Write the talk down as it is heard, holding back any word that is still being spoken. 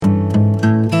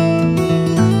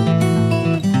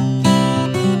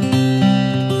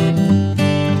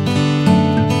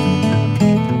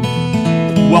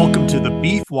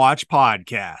Beef Watch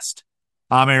podcast.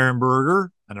 I'm Aaron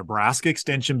Berger, a Nebraska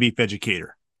Extension beef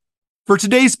educator. For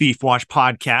today's Beef Watch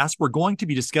podcast, we're going to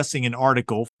be discussing an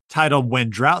article titled When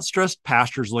Drought-Stressed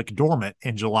Pastures Look Dormant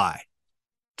in July.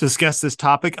 To discuss this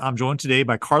topic, I'm joined today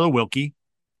by Carla Wilkie,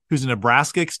 who's a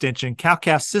Nebraska Extension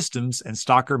cow-calf systems and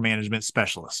stocker management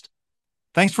specialist.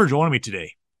 Thanks for joining me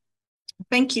today.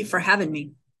 Thank you for having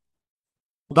me.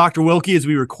 Dr. Wilkie, as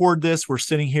we record this, we're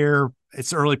sitting here,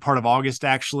 it's the early part of August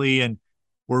actually, and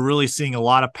we're really seeing a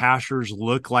lot of pastures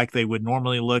look like they would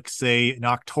normally look, say, in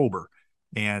October.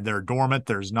 And they're dormant.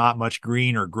 There's not much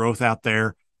green or growth out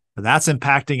there. And that's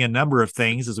impacting a number of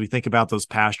things as we think about those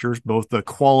pastures, both the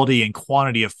quality and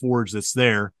quantity of forage that's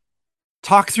there.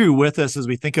 Talk through with us as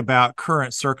we think about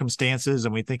current circumstances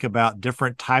and we think about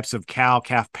different types of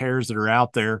cow-calf pairs that are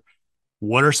out there.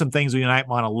 What are some things we might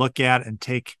want to look at and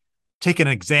take an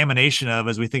examination of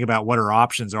as we think about what our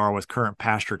options are with current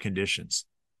pasture conditions?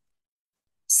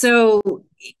 So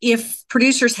if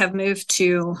producers have moved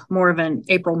to more of an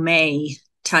April-May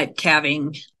type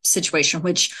calving situation,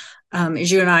 which as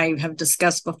you and I have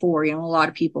discussed before, a lot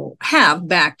of people have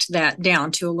backed that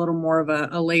down to a little more of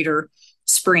a later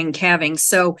spring calving.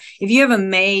 So if you have a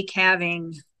May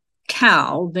calving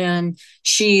cow, then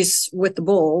she's with the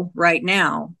bull right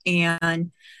now.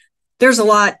 And there's a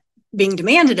lot being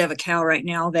demanded of a cow right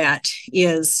now that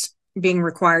is being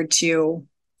required to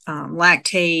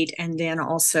lactate and then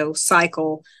also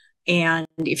cycle. And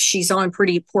if she's on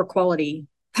pretty poor quality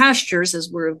pastures, as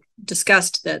we've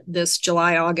discussed that this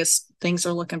July, August, things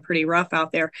are looking pretty rough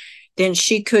out there, then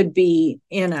she could be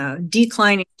in a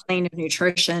declining plane of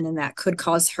nutrition, and that could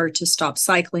cause her to stop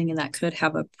cycling, and that could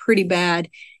have a pretty bad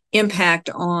impact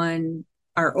on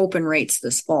our open rates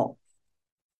this fall.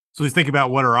 So we think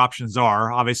about what our options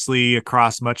are. Obviously,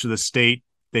 across much of the state,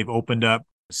 they've opened up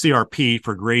CRP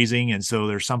for grazing. And so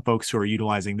there's some folks who are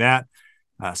utilizing that.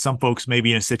 Some folks may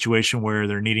be in a situation where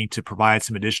they're needing to provide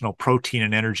some additional protein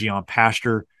and energy on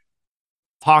pasture.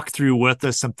 Talk through with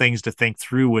us some things to think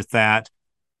through with that.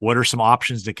 What are some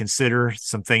options to consider,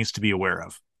 some things to be aware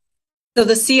of? So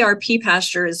the CRP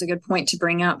pasture is a good point to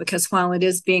bring up because while it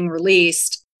is being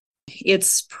released,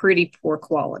 it's pretty poor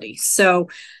quality. So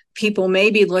people may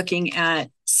be looking at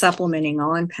supplementing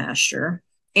on pasture.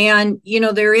 And,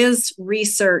 there is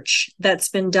research that's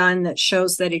been done that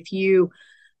shows that if you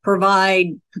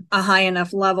provide a high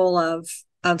enough level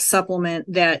of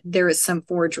supplement, that there is some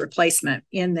forage replacement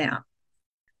in that.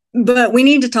 But we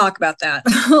need to talk about that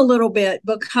a little bit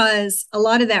because a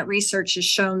lot of that research has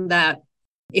shown that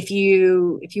if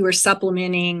you were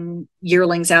supplementing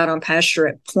yearlings out on pasture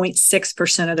at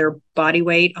 0.6% of their body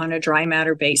weight on a dry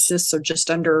matter basis, so just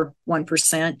under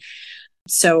 1%.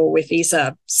 So if he's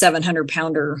a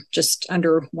 700-pounder, just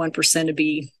under 1% to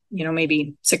be,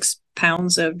 maybe 6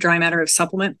 pounds of dry matter of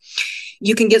supplement,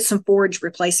 you can get some forage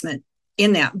replacement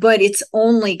in that. But it's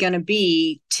only going to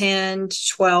be 10 to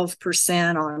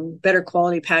 12% on better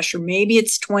quality pasture. Maybe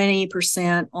it's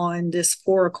 20% on this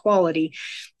poor quality.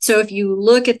 So if you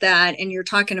look at that and you're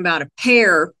talking about a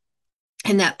pair,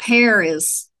 and that pair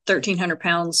is 1,300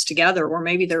 pounds together, or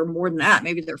maybe they're more than that,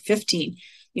 maybe they're 15,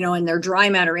 and their dry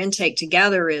matter intake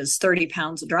together is 30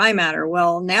 pounds of dry matter.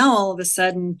 Well, now all of a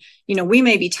sudden, we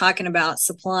may be talking about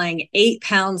supplying 8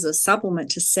 pounds of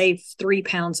supplement to save 3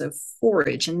 pounds of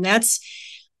forage. And that's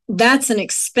an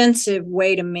expensive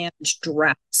way to manage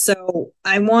drought. So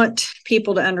I want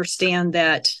people to understand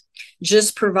that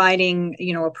just providing,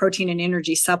 a protein and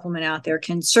energy supplement out there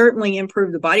can certainly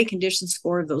improve the body condition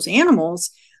score of those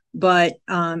animals. But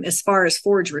as far as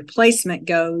forage replacement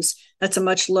goes, that's a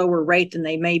much lower rate than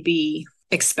they may be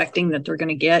expecting that they're going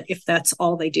to get if that's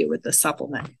all they do with the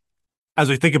supplement. As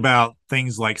we think about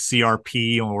things like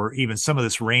CRP or even some of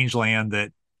this rangeland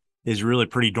that is really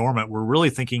pretty dormant, we're really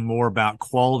thinking more about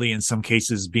quality in some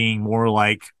cases being more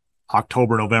like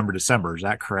October, November, December. Is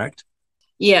that correct?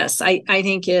 Yes, I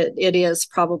think it is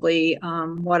probably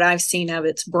what I've seen of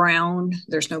it's brown.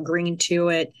 There's no green to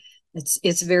it.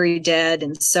 It's very dead.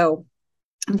 And so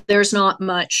there's not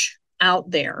much out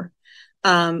there.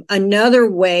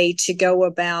 Another way to go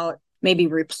about maybe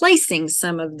replacing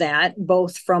some of that,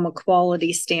 both from a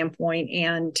quality standpoint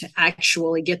and to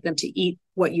actually get them to eat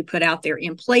what you put out there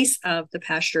in place of the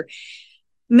pasture,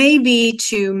 maybe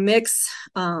to mix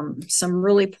some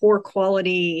really poor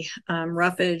quality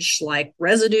roughage like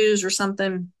residues or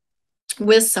something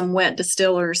with some wet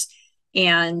distillers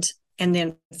and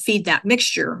then feed that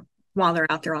mixture while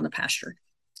they're out there on the pasture.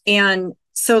 And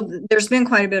so there's been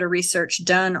quite a bit of research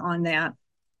done on that.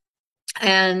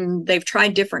 And they've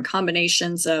tried different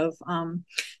combinations of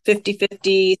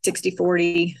 50-50,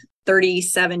 60-40,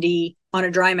 30-70, on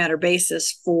a dry matter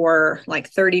basis for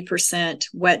like 30%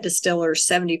 wet distillers,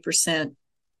 70%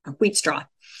 wheat straw.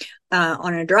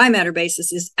 On a dry matter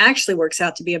basis is actually works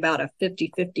out to be about a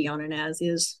 50-50 on an as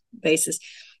is basis.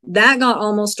 That got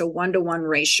almost a 1-to-1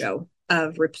 ratio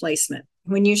of replacement.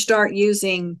 When you start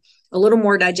using a little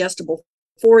more digestible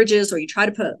forages, or you try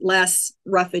to put less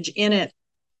roughage in it,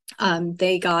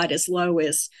 they got as low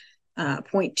as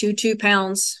 0.22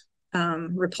 pounds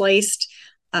replaced,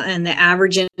 and the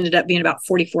average ended up being about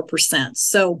 44%.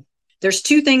 So there's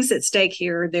two things at stake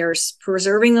here. There's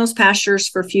preserving those pastures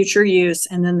for future use,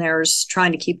 and then there's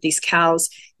trying to keep these cows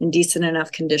in decent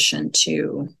enough condition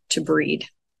to breed.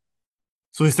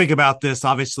 So we think about this,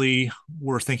 obviously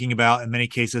we're thinking about, in many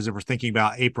cases, if we're thinking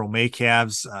about April, May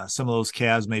calves, some of those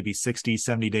calves may be 60,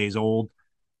 70 days old,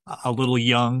 a little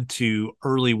young to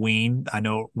early wean. I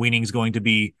know weaning is going to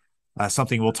be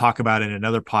something we'll talk about in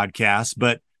another podcast,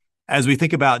 but as we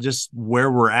think about just where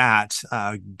we're at,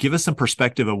 give us some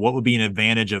perspective of what would be an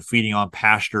advantage of feeding on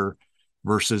pasture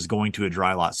versus going to a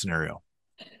dry lot scenario.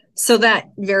 So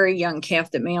that very young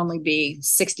calf that may only be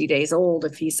 60 days old,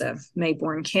 if he's a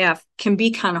May-born calf, can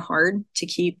be kind of hard to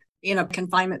keep in a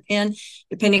confinement pen,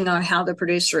 depending on how the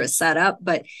producer is set up.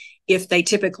 But if they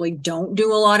typically don't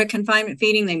do a lot of confinement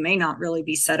feeding, they may not really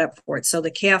be set up for it. So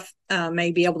the calf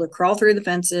may be able to crawl through the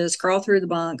fences, crawl through the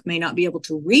bunk, may not be able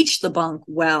to reach the bunk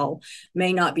well,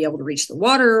 may not be able to reach the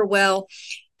water well.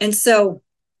 And so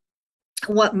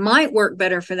what might work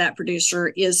better for that producer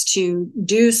is to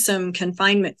do some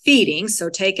confinement feeding. So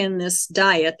taking this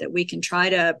diet that we can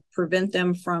try to prevent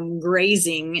them from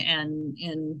grazing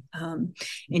and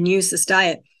use this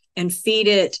diet and feed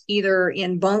it either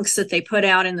in bunks that they put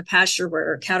out in the pasture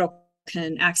where cattle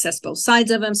can access both sides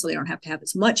of them, so they don't have to have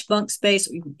as much bunk space.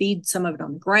 Or you can feed some of it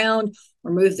on the ground,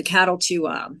 or move the cattle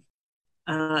to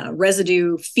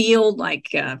residue field, like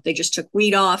they just took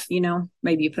weed off,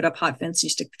 maybe you put up hot fence, you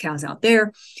stick the cows out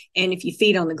there. And if you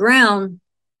feed on the ground,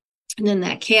 then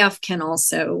that calf can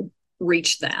also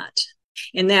reach that.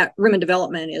 And that rumen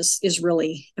development is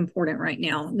really important right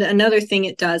now. Another thing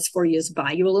it does for you is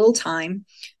buy you a little time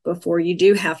before you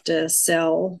do have to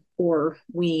sell or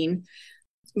wean.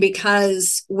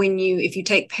 Because if you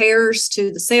take pairs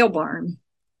to the sale barn,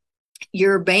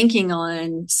 you're banking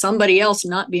on somebody else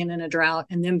not being in a drought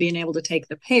and then being able to take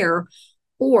the pair,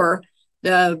 or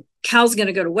the cow's going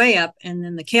to go to weigh up and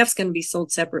then the calf's going to be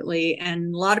sold separately.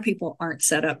 And a lot of people aren't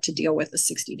set up to deal with a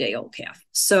 60-day-old calf.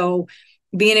 So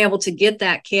being able to get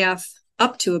that calf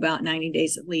up to about 90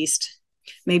 days at least,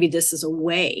 maybe this is a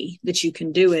way that you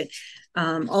can do it.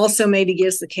 Also maybe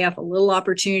gives the calf a little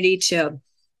opportunity to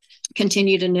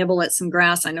continue to nibble at some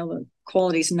grass. I know the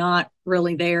quality's not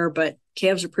really there, but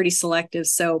calves are pretty selective.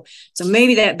 So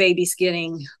maybe that baby's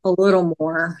getting a little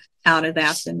more out of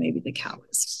that than maybe the cow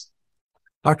is.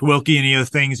 Dr. Wilkie, any other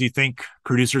things you think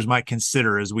producers might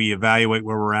consider as we evaluate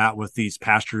where we're at with these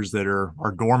pastures that are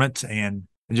dormant, and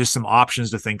just some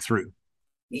options to think through?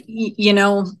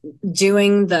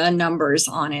 Doing the numbers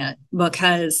on it,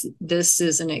 because this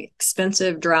is an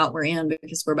expensive drought we're in,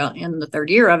 because we're about in the third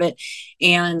year of it.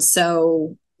 And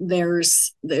so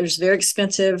there's very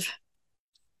expensive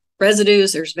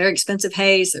residues, there's very expensive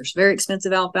hays, there's very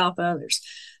expensive alfalfa, there's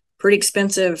pretty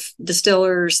expensive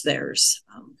distillers, there's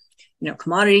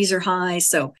commodities are high.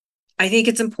 So I think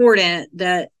it's important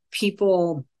that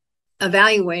people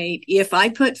evaluate, if I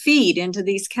put feed into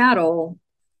these cattle,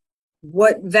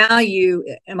 what value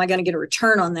am I going to get a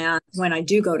return on that when I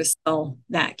do go to sell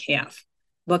that calf?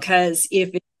 Because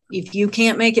if you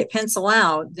can't make it pencil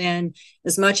out, then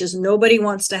as much as nobody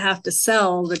wants to have to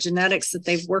sell the genetics that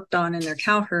they've worked on in their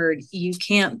cow herd, you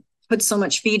can't put so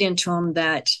much feed into them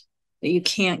that you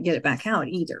can't get it back out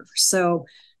either. So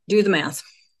do the math.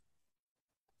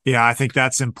 Yeah, I think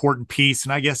that's an important piece.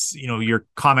 And I guess, your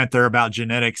comment there about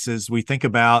genetics, as we think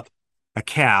about a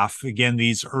calf, again,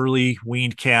 these early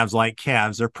weaned calves,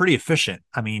 they're pretty efficient.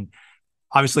 I mean,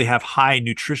 obviously have high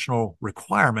nutritional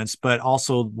requirements, but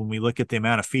also when we look at the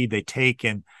amount of feed they take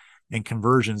and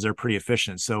conversions, they're pretty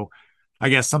efficient. So I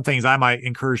guess some things I might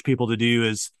encourage people to do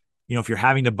is, if you're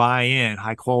having to buy in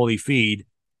high quality feed,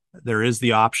 there is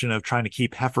the option of trying to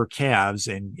keep heifer calves,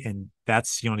 and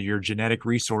that's, your genetic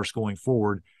resource going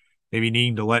forward, maybe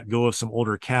needing to let go of some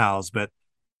older cows, but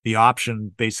the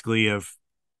option basically of,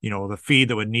 the feed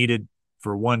that would needed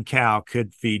for one cow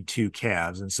could feed two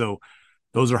calves. And so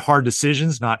those are hard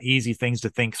decisions, not easy things to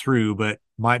think through, but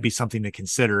might be something to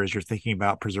consider as you're thinking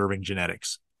about preserving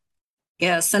genetics.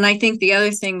 Yes. And I think the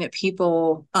other thing that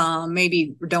people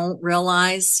maybe don't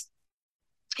realize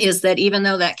is that even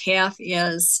though that calf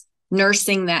is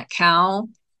nursing that cow,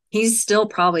 he's still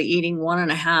probably eating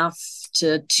 1.5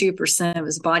 to 2% of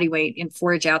his body weight in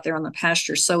forage out there on the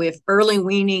pasture. So if early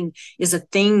weaning is a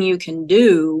thing you can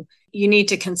do, you need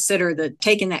to consider that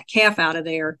taking that calf out of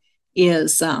there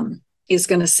is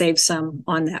going to save some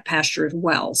on that pasture as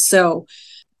well. So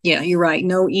yeah, you're right.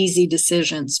 No easy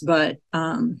decisions, but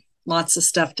lots of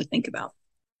stuff to think about.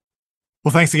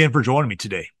 Well, thanks again for joining me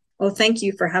today. Well, thank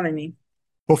you for having me.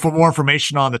 Well, for more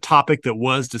information on the topic that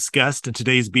was discussed in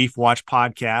today's Beef Watch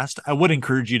podcast, I would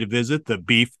encourage you to visit the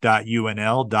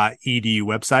beef.unl.edu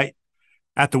website.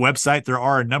 At the website, there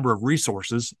are a number of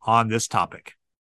resources on this topic.